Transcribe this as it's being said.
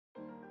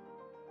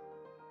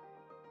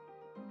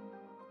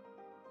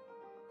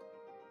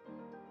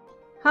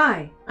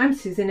Hi, I'm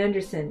Susan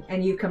Anderson,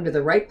 and you've come to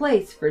the right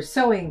place for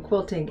sewing,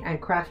 quilting,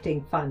 and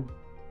crafting fun.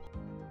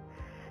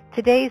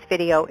 Today's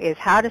video is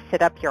how to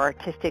set up your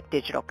artistic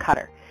digital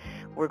cutter.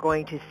 We're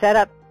going to set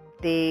up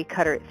the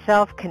cutter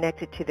itself,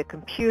 connect it to the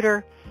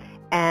computer,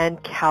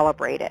 and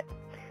calibrate it.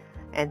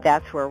 And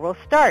that's where we'll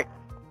start.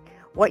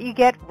 What you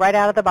get right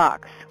out of the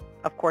box.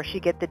 Of course, you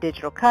get the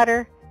digital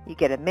cutter, you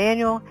get a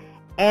manual,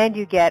 and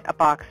you get a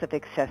box of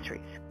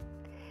accessories.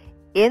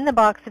 In the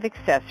box of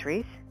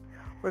accessories,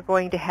 we're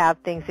going to have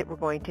things that we're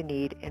going to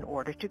need in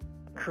order to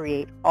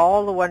create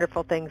all the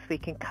wonderful things we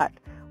can cut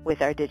with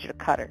our digital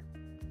cutter.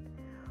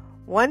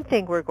 One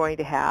thing we're going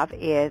to have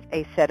is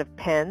a set of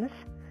pens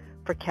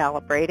for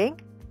calibrating,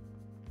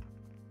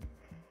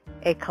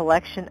 a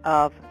collection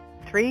of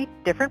 3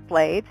 different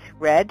blades,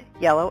 red,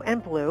 yellow,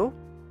 and blue,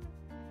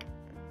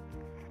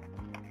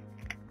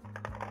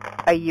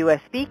 a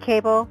USB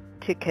cable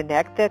to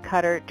connect the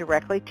cutter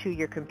directly to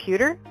your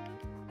computer.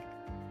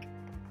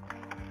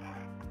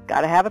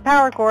 Got to have a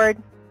power cord.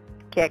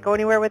 Can't go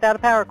anywhere without a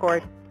power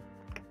cord.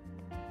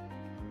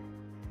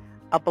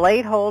 A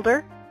blade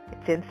holder.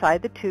 It's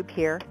inside the tube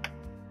here.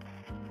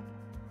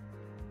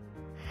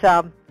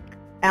 Some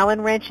Allen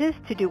wrenches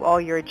to do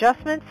all your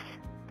adjustments.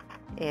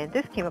 And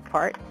this came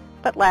apart.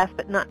 But last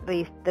but not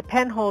least, the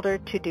pen holder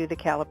to do the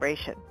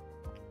calibration.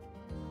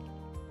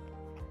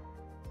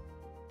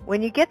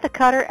 When you get the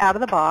cutter out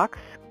of the box,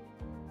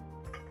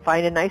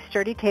 find a nice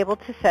sturdy table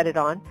to set it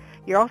on.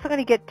 You're also going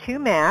to get 2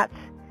 mats.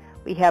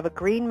 We have a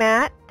green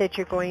mat that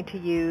you're going to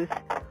use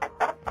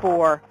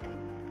for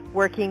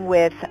working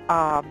with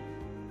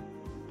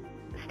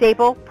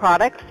staple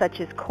products such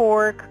as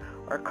cork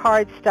or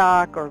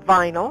cardstock or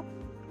vinyl,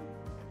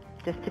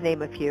 just to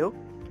name a few.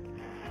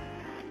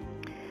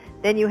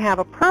 Then you have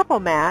a purple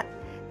mat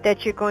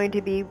that you're going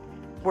to be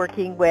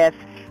working with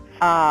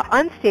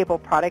unstable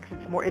products.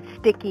 It's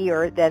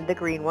stickier than the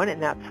green one,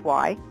 and that's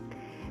why.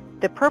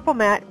 The purple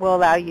mat will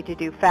allow you to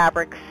do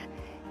fabrics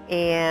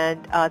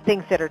and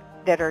things that are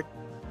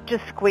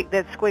just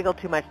squiggle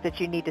too much, that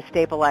you need to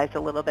stabilize a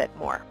little bit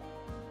more.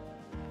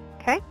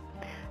 Okay,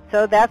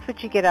 so that's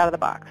what you get out of the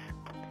box.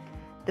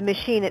 The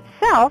machine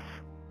itself,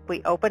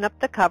 we open up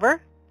the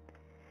cover.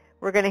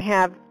 We're going to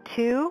have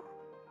 2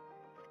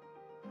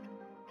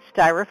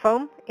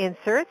 styrofoam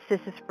inserts.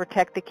 This is to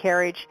protect the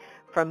carriage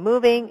from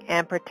moving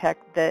and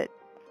protect the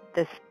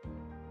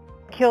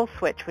kill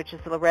switch, which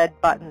is the red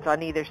buttons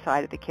on either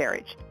side of the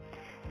carriage.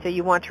 So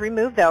you want to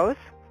remove those.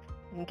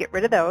 You can get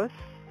rid of those.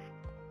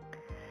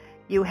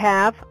 You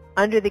have,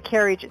 under the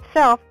carriage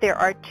itself, there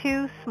are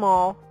 2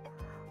 small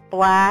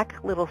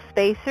black little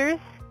spacers.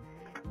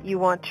 You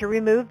want to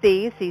remove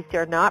these. These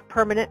are not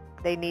permanent.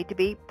 They need to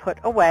be put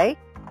away.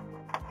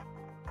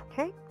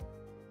 Okay?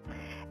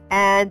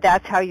 And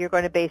that's how you're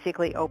going to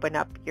basically open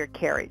up your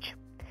carriage.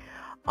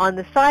 On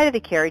the side of the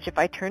carriage, if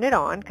I turn it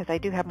on, because I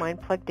do have mine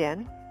plugged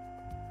in,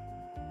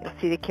 you'll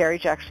see the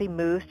carriage actually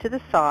moves to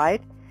the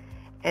side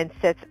and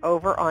sits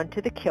over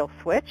onto the kill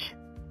switch.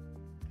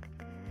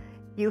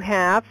 You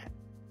have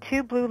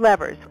 2 blue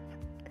levers,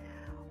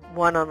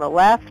 one on the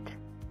left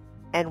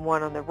and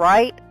one on the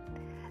right.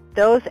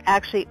 Those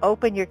actually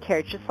open your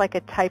carriage just like a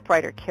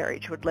typewriter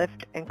carriage would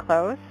lift and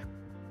close.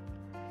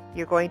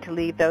 You're going to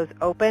leave those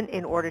open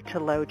in order to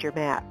load your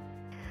mat.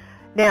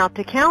 Now,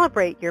 to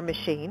calibrate your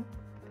machine,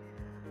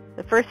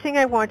 the first thing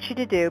I want you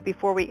to do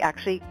before we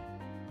actually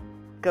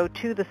go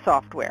to the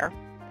software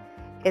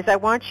is I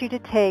want you to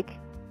take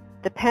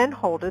the pen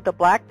holder, the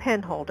black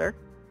pen holder,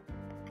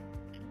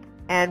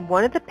 and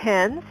one of the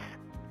pens,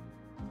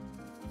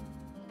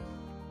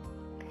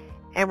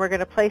 and we're going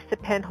to place the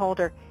pen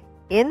holder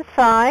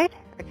inside,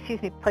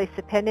 place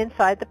the pen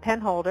inside the pen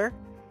holder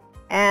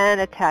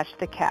and attach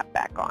the cap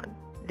back on.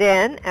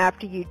 Then,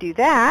 after you do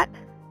that,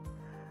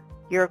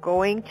 you're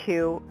going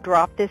to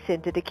drop this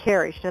into the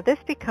carriage. Now, this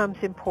becomes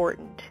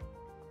important.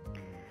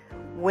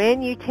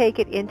 When you take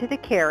it into the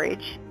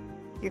carriage,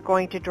 you're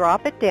going to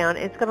drop it down.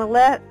 It's going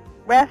to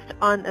rest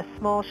on a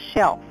small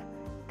shelf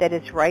that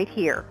is right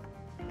here.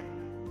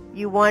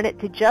 You want it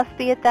to just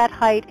be at that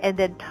height, and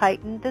then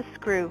tighten the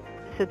screw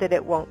so that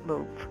it won't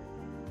move.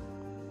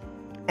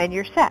 And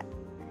you're set.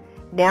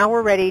 Now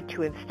we're ready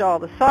to install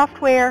the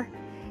software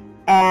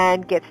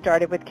and get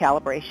started with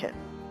calibration.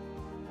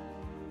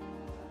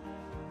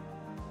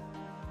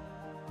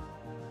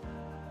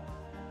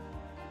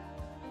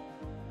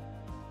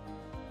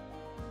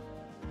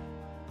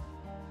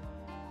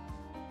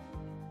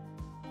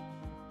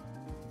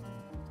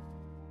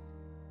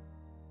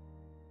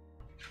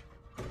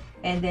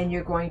 And then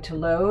you're going to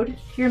load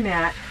your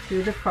mat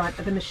through the front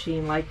of the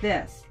machine like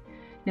this.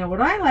 Now,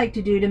 what I like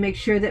to do to make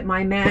sure that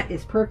my mat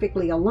is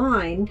perfectly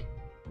aligned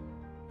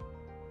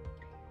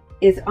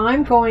is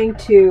I'm going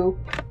to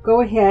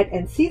go ahead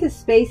and see the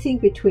spacing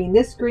between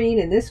this green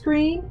and this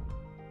green.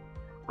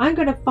 I'm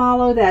going to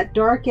follow that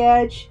dark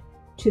edge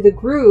to the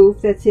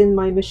groove that's in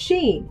my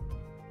machine.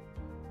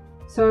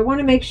 So I want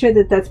to make sure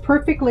that that's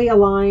perfectly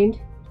aligned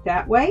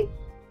that way.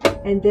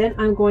 And then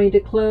I'm going to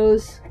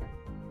close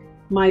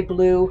my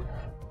blue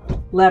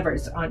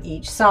levers on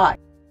each side.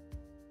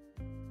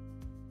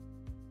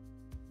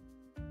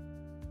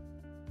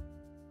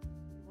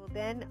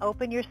 Then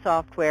open your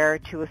software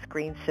to a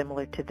screen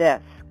similar to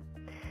this.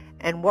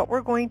 And what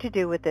we're going to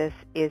do with this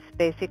is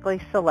basically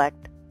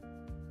select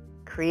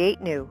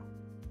Create New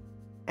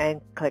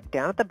and click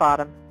down at the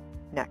bottom,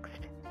 Next.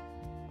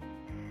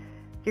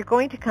 You're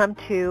going to come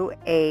to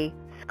a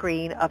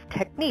screen of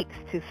techniques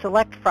to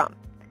select from.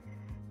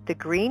 The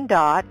green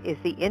dot is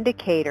the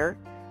indicator,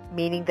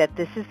 meaning that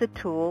this is the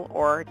tool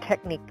or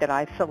technique that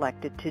I've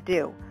selected to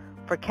do.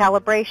 For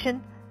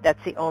calibration,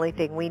 that's the only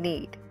thing we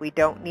need. We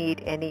don't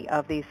need any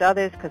of these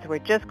others because we're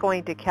just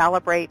going to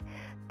calibrate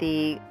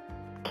the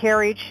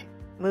carriage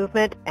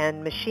movement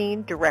and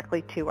machine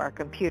directly to our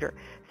computer.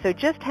 So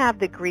just have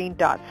the green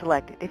dot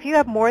selected. If you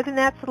have more than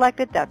that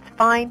selected, that's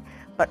fine,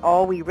 but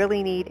all we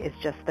really need is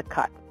just the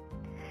cut.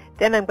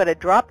 Then I'm going to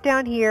drop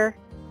down here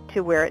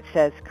to where it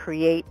says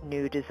Create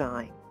New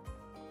Design.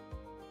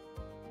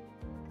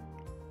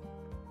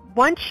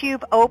 Once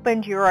you've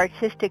opened your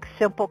Artistic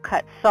Simple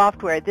Cut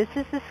software, this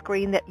is the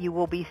screen that you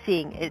will be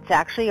seeing. It's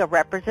actually a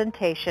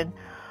representation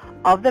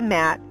of the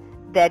mat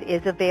that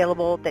is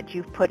available that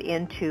you've put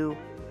into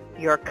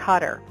your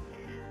cutter.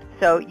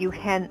 So you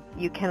can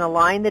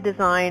align the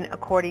design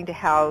according to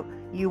how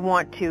you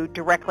want to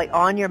directly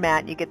on your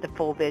mat. You get the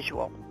full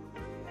visual.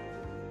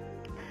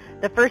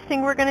 The first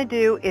thing we're going to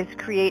do is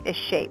create a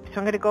shape. So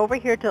I'm going to go over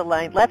here to the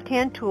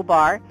left-hand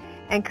toolbar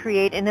and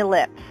create an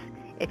ellipse.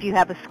 If you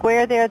have a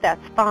square there,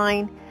 that's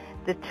fine.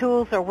 The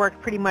tools are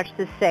worked pretty much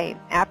the same.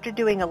 After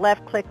doing a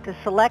left click to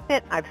select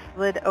it, I've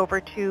slid over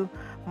to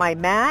my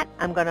mat.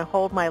 I'm going to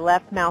hold my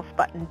left mouse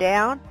button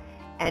down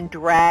and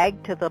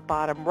drag to the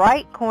bottom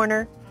right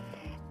corner,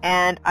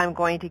 and I'm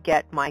going to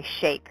get my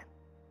shape.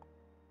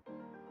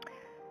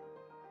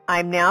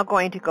 I'm now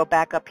going to go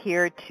back up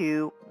here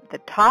to the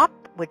top,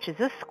 which is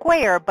a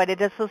square, but it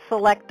is a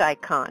select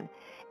icon.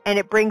 And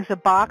it brings a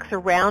box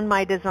around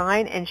my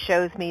design and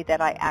shows me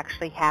that I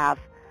actually have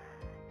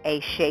a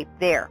shape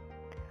there.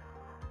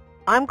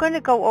 I'm going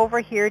to go over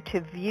here to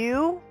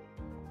View,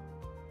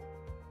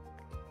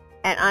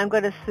 and I'm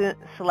going to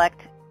select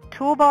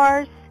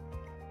Toolbars,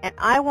 and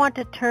I want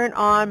to turn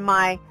on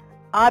my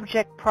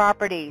Object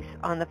Properties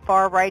on the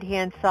far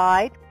right-hand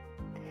side.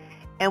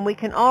 And we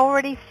can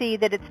already see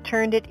that it's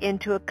turned it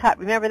into a cut.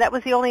 Remember, that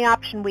was the only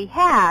option we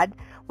had.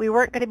 We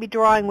weren't going to be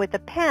drawing with a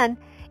pen.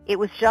 It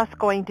was just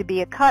going to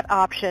be a cut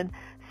option.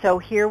 So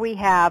here we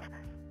have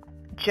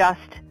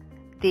just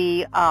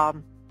the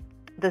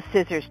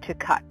scissors to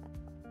cut.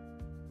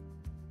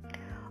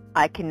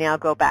 I can now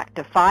go back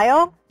to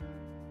File,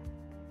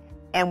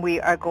 and we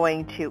are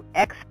going to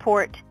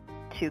Export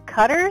to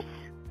Cutters.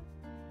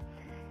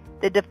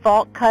 The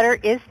default cutter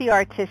is the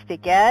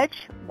Artistic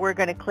Edge. We're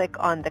going to click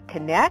on the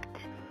Connect.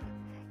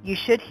 You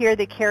should hear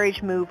the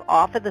carriage move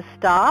off of the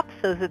stops.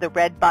 Those are the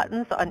red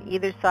buttons on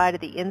either side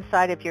of the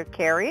inside of your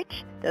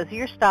carriage. Those are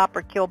your stop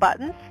or kill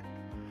buttons.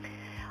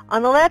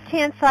 On the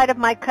left-hand side of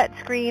my cut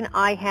screen,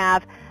 I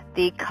have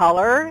the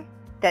color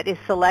that is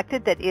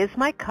selected that is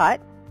my cut.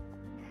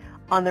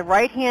 On the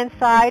right-hand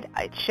side,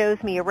 it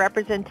shows me a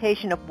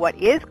representation of what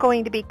is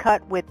going to be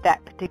cut with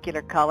that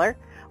particular color.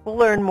 We'll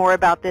learn more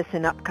about this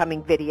in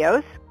upcoming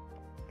videos,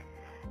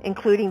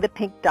 including the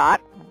pink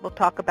dot. We'll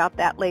talk about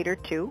that later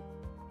too.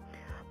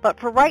 But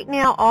for right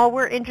now, all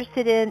we're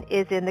interested in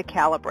is in the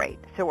Calibrate.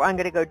 So I'm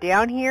going to go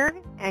down here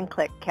and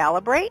click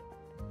Calibrate.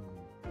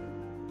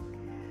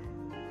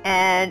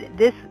 And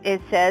this,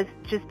 it says,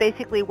 just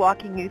basically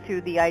walking you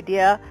through the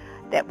idea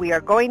that we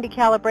are going to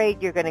calibrate.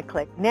 You're going to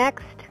click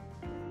Next.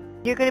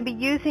 You're going to be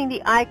using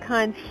the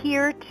icons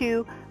here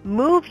to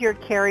move your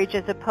carriage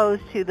as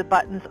opposed to the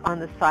buttons on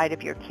the side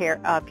of your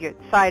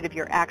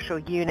actual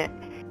unit.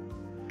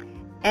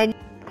 And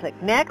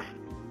click Next.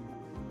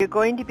 You're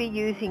going to be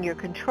using your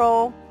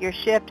Control, your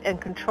Shift,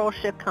 and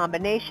Control-Shift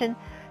combination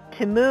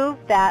to move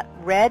that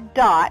red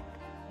dot,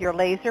 your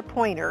laser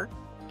pointer,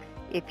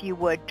 if you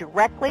would,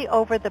 directly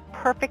over the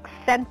perfect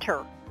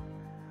center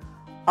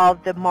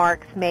of the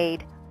marks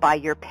made by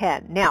your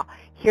pen. Now,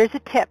 here's a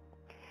tip.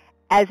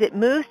 As it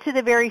moves to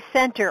the very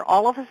center,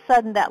 all of a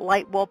sudden that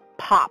light will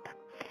pop.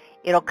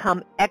 It'll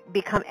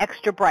become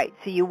extra bright.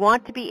 So you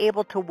want to be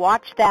able to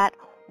watch that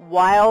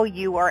while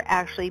you are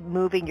actually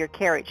moving your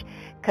carriage.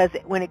 Because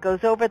when it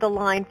goes over the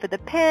line for the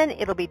pen,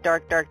 it'll be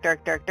dark, dark,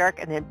 dark, dark, dark,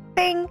 and then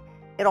bing,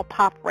 it'll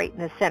pop right in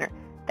the center.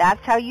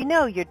 That's how you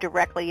know you're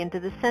directly into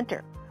the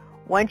center.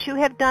 Once you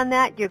have done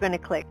that, you're going to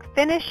click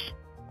Finish,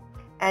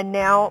 and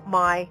now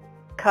my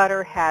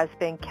cutter has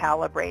been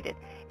calibrated.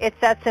 It's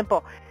that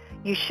simple.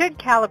 You should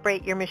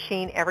calibrate your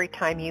machine every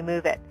time you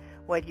move it.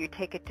 Whether you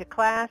take it to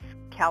class,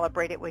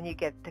 calibrate it when you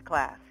get to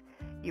class.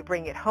 You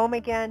bring it home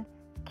again,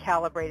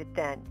 calibrate it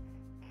then.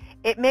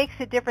 It makes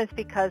a difference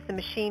because the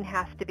machine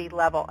has to be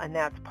level, and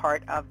that's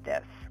part of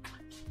this.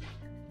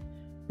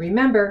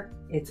 Remember,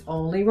 it's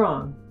only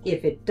wrong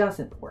if it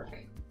doesn't work.